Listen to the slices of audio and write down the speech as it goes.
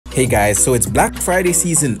Hey guys, so it's Black Friday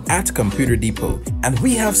season at Computer Depot, and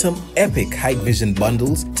we have some epic HikVision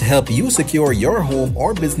bundles to help you secure your home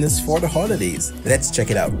or business for the holidays. Let's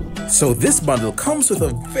check it out. So this bundle comes with a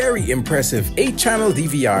very impressive 8-channel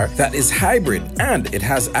DVR that is hybrid, and it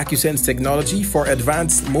has AccuSense technology for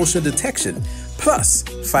advanced motion detection, plus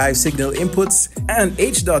 5 signal inputs and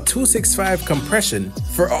H.265 compression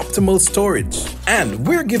for optimal storage. And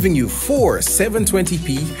we're giving you 4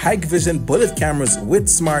 720p HikVision bullet cameras with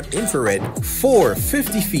smart infrared, 4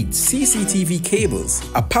 50 feet CCTV cables,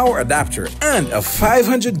 a power adapter, and a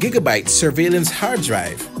 500GB surveillance hard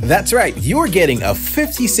drive. That's right, you're getting a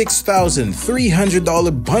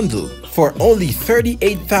 $56,300 bundle for only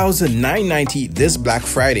 $38,990 this Black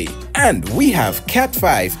Friday. And we have Cat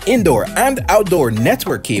 5 indoor and outdoor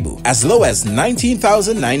network cable as low as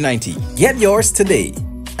 $19,990. Get yours today.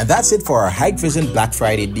 And that's it for our HikVision Black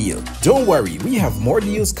Friday deal. Don't worry, we have more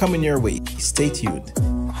deals coming your way. Stay tuned.